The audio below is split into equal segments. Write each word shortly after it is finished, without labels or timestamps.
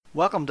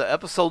Welcome to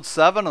episode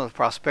 7 of the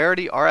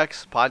Prosperity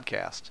RX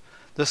podcast.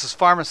 This is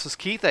pharmacist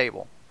Keith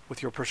Abel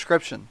with your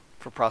prescription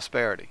for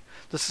prosperity.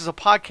 This is a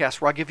podcast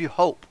where I give you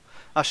hope.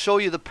 I show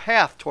you the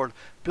path toward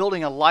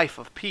building a life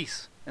of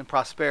peace and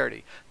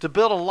prosperity, to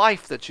build a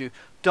life that you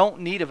don't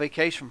need a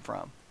vacation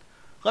from.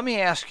 Let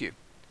me ask you,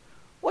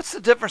 what's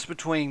the difference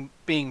between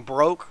being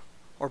broke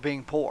or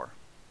being poor?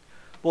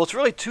 Well, it's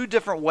really two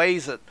different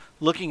ways at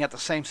looking at the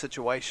same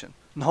situation.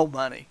 No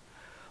money.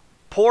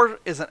 Poor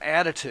is an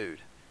attitude.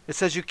 It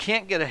says you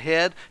can't get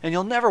ahead and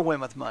you'll never win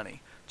with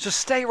money. Just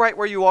stay right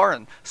where you are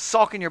and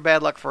sulk in your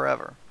bad luck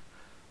forever.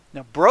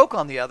 Now, broke,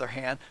 on the other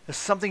hand, is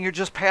something you're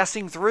just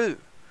passing through.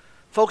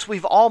 Folks,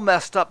 we've all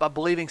messed up by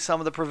believing some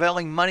of the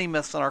prevailing money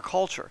myths in our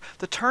culture.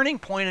 The turning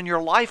point in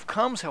your life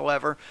comes,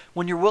 however,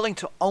 when you're willing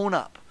to own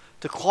up,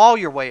 to claw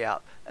your way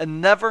out,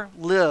 and never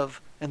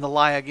live in the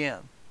lie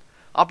again.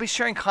 I'll be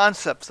sharing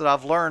concepts that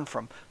I've learned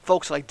from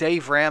folks like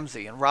Dave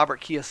Ramsey and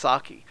Robert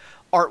Kiyosaki,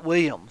 Art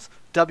Williams,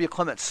 W.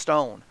 Clement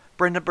Stone,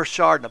 Brendon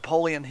Burchard,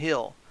 Napoleon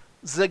Hill,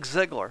 Zig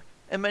Ziglar,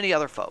 and many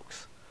other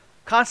folks.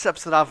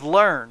 Concepts that I've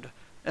learned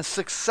and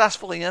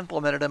successfully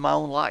implemented in my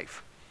own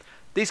life.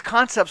 These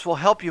concepts will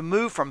help you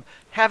move from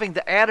having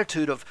the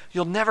attitude of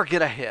you'll never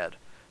get ahead,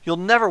 you'll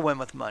never win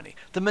with money,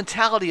 the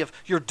mentality of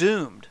you're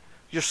doomed,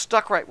 you're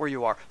stuck right where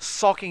you are,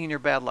 sulking in your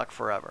bad luck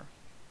forever.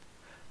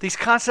 These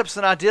concepts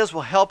and ideas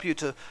will help you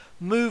to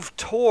move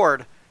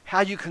toward how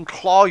you can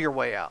claw your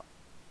way out,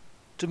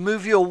 to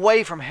move you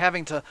away from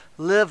having to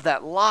live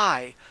that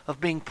lie of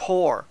being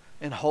poor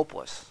and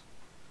hopeless.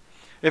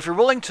 If you're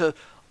willing to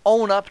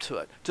own up to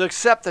it, to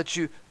accept that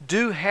you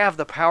do have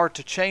the power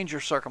to change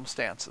your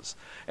circumstances,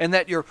 and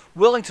that you're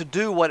willing to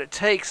do what it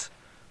takes,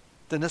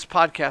 then this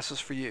podcast is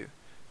for you.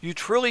 You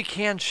truly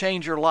can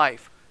change your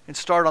life and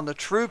start on the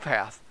true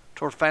path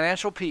toward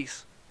financial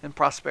peace and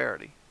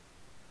prosperity.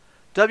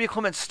 W.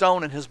 Clement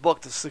Stone, in his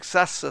book, The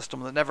Success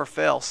System That Never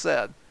Fails,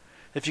 said,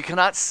 "If you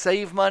cannot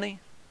save money,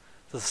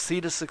 the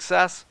seed of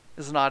success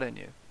is not in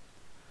you."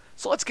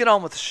 So let's get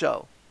on with the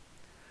show.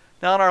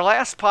 Now, in our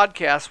last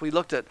podcast, we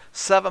looked at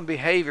 7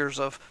 behaviors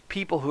of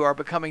people who are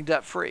becoming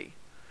debt-free.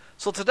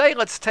 So today,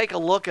 let's take a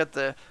look at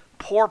the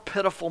poor,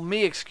 pitiful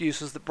me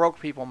excuses that broke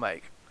people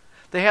make.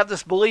 They have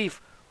this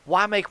belief,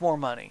 why make more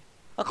money?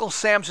 Uncle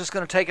Sam's just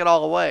going to take it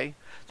all away.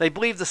 They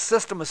believe the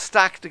system is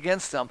stacked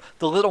against them.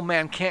 The little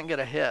man can't get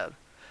ahead.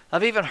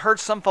 I've even heard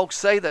some folks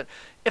say that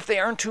if they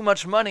earn too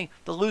much money,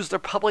 they'll lose their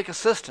public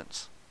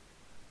assistance.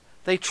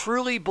 They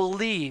truly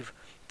believe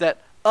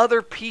that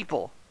other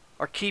people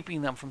are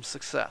keeping them from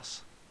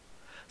success.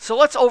 So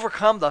let's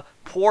overcome the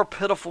poor,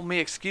 pitiful me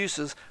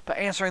excuses by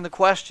answering the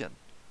question,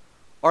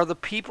 are the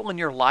people in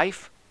your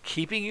life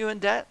keeping you in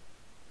debt?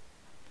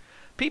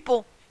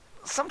 People,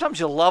 sometimes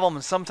you love them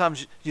and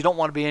sometimes you don't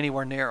want to be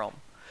anywhere near them.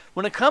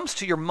 When it comes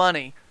to your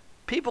money,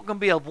 people can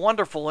be a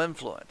wonderful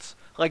influence,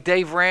 like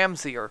Dave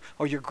Ramsey or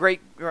your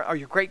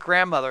great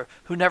grandmother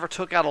who never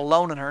took out a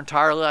loan in her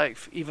entire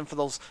life, even for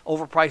those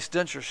overpriced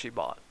dentures she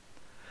bought.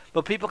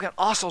 But people can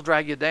also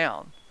drag you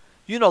down.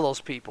 You know those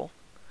people.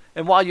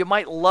 And while you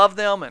might love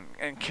them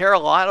and care a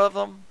lot of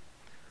them,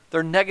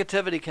 their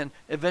negativity can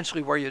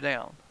eventually wear you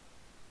down.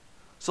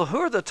 So who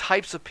are the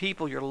types of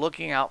people you're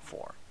looking out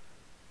for?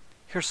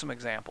 Here's some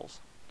examples.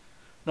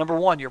 Number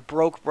 1, your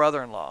broke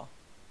brother-in-law.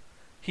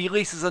 He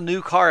leases a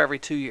new car every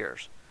 2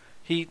 years.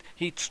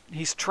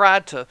 He's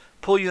tried to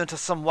pull you into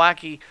some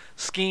wacky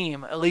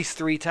scheme at least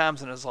 3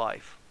 times in his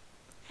life.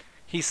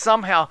 He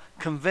somehow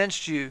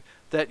convinced you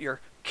that your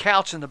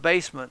couch in the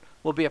basement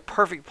will be a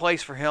perfect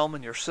place for him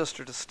and your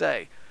sister to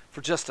stay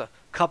for just a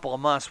couple of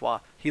months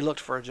while he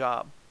looked for a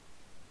job.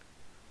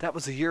 That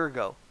was a year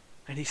ago,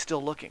 and he's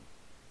still looking.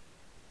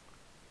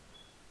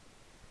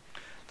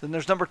 Then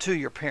there's number 2,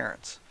 your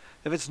parents.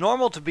 If it's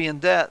normal to be in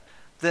debt,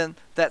 then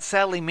that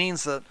sadly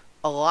means that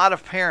a lot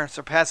of parents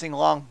are passing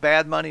along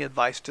bad money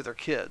advice to their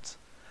kids.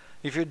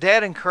 If your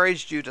dad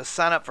encouraged you to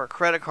sign up for a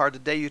credit card the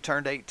day you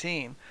turned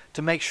 18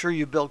 to make sure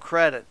you build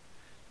credit,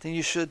 then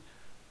you should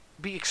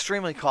be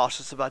extremely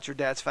cautious about your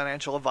dad's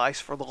financial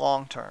advice for the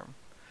long term.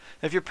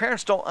 If your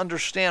parents don't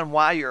understand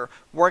why you're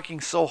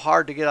working so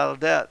hard to get out of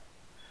debt,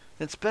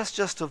 then it's best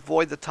just to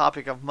avoid the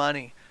topic of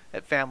money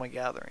at family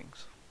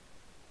gatherings.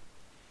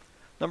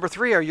 Number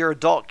 3 are your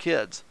adult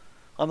kids.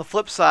 On the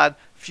flip side,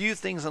 few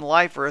things in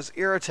life are as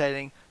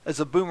irritating as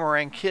a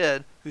boomerang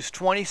kid who's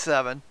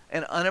 27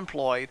 and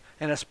unemployed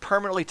and is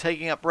permanently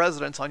taking up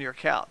residence on your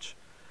couch.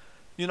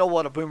 You know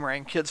what a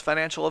boomerang kid's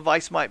financial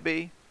advice might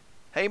be?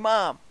 Hey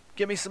mom,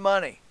 give me some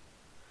money.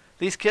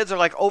 These kids are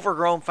like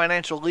overgrown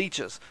financial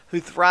leeches who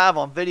thrive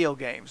on video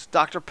games,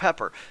 Dr.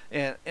 Pepper,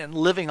 and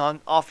living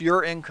off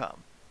your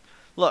income.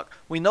 Look,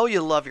 we know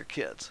you love your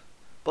kids,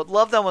 but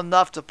love them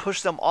enough to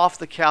push them off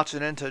the couch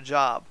and into a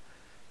job.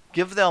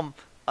 Give them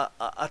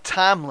a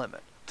time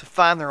limit to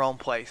find their own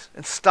place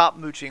and stop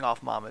mooching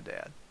off mom and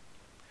dad.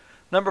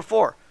 Number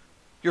 4,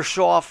 your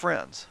show-off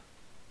friends.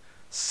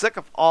 Sick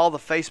of all the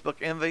Facebook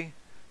envy?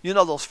 You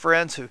know those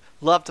friends who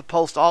love to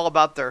post all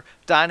about their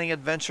dining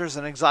adventures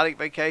and exotic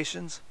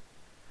vacations?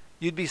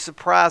 You'd be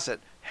surprised at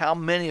how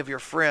many of your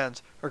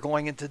friends are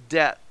going into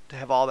debt to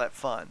have all that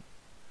fun.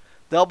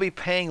 They'll be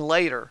paying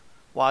later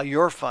while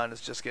your fun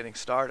is just getting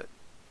started.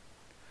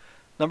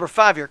 Number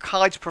 5, your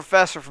college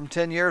professor from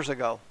 10 years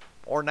ago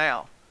or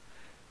now.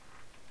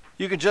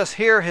 You can just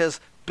hear his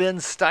Ben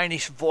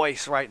Steinish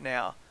voice right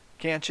now,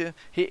 can't you?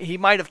 He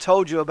might have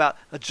told you about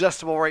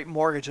adjustable rate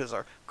mortgages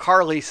or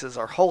car leases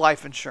or whole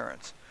life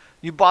insurance.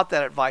 You bought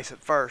that advice at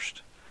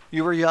first.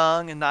 You were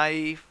young and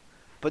naive,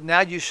 but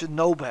now you should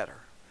know better.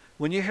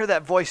 When you hear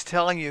that voice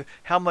telling you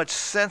how much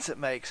sense it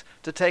makes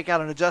to take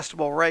out an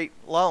adjustable rate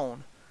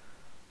loan,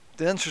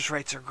 the interest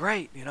rates are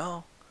great,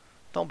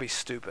 Don't be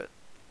stupid.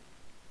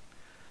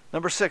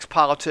 Number 6,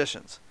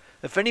 politicians.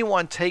 If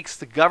anyone takes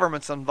the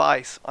government's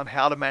advice on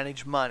how to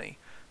manage money,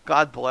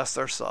 God bless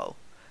their soul.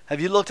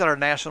 Have you looked at our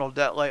national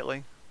debt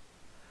lately?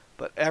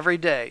 But every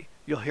day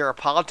you'll hear a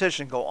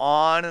politician go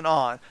on and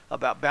on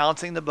about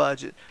balancing the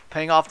budget,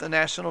 paying off the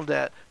national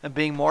debt, and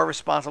being more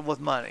responsible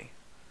with money.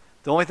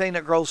 The only thing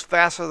that grows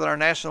faster than our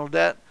national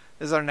debt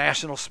is our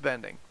national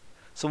spending.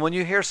 So when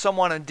you hear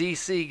someone in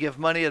D.C. give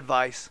money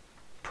advice,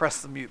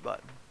 press the mute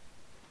button.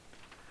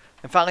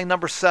 And finally,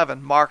 number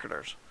 7,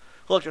 marketers.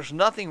 Look, there's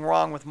nothing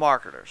wrong with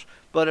marketers,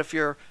 but if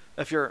you're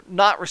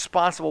not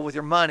responsible with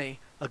your money,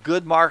 a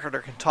good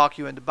marketer can talk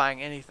you into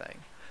buying anything.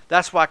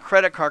 That's why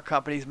credit card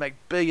companies make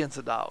billions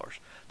of dollars.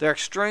 They're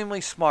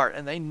extremely smart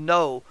and they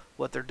know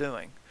what they're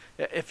doing.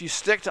 If you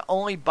stick to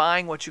only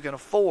buying what you can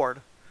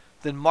afford,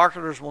 then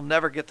marketers will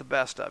never get the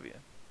best of you.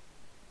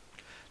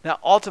 Now,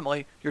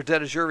 ultimately, your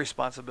debt is your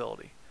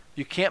responsibility.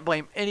 You can't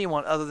blame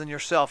anyone other than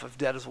yourself if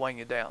debt is weighing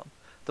you down.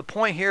 The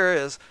point here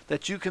is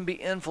that you can be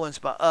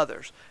influenced by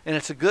others, and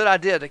it's a good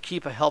idea to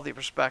keep a healthy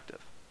perspective.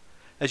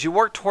 As you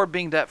work toward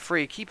being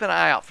debt-free, keep an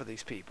eye out for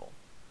these people.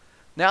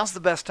 Now's the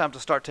best time to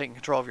start taking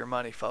control of your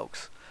money,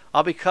 folks.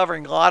 I'll be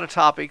covering a lot of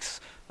topics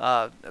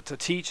to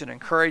teach and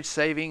encourage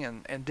saving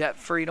and debt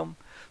freedom.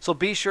 So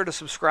be sure to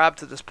subscribe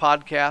to this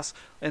podcast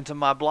and to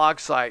my blog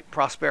site,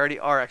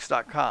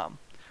 ProsperityRx.com,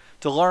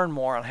 to learn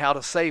more on how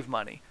to save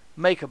money,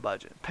 make a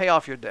budget, pay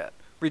off your debt,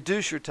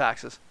 reduce your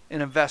taxes,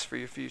 and invest for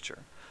your future.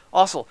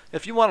 Also,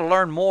 if you want to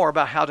learn more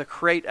about how to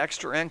create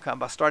extra income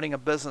by starting a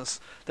business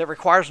that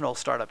requires no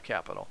startup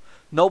capital,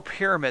 no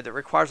pyramid that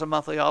requires a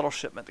monthly auto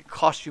shipment that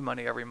costs you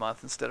money every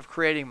month instead of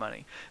creating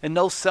money, and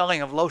no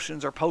selling of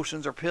lotions or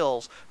potions or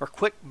pills or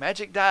quick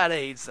magic diet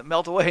aids that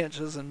melt away in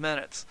just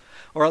minutes,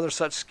 or other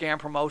such scam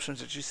promotions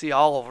that you see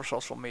all over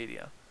social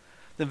media,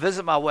 then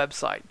visit my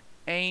website,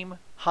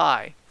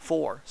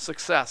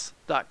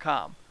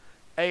 aimhighforsuccess.com,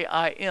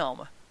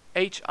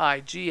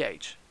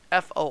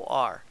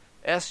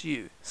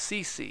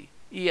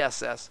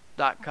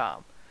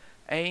 aimhighforsuccess.com,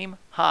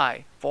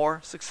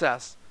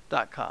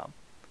 aimhighforsuccess.com.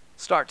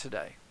 Start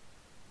today.